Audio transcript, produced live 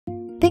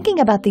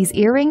Thinking about these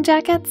earring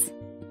jackets?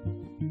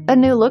 A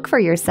new look for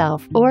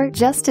yourself, or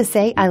just to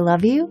say I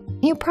love you?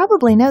 You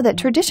probably know that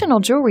traditional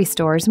jewelry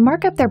stores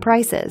mark up their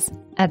prices.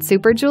 At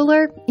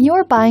SuperJeweler,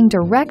 you're buying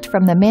direct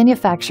from the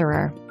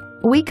manufacturer.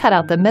 We cut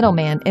out the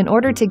middleman in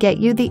order to get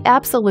you the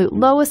absolute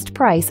lowest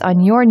price on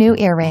your new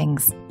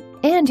earrings.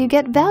 And you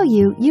get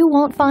value you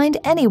won't find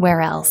anywhere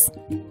else.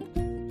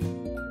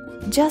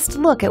 Just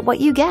look at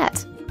what you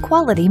get.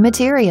 Quality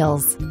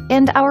materials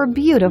and our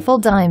beautiful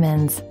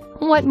diamonds.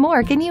 What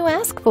more can you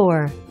ask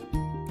for?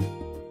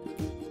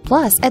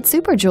 Plus, at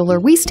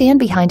SuperJeweler, we stand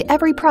behind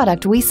every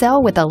product we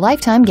sell with a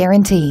lifetime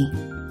guarantee.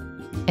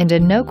 And a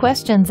no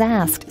questions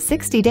asked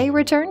 60-day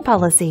return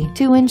policy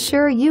to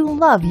ensure you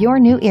love your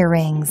new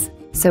earrings.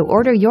 So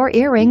order your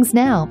earrings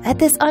now at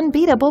this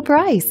unbeatable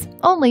price,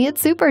 only at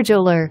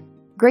SuperJeweler.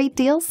 Great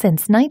deal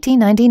since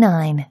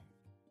 1999.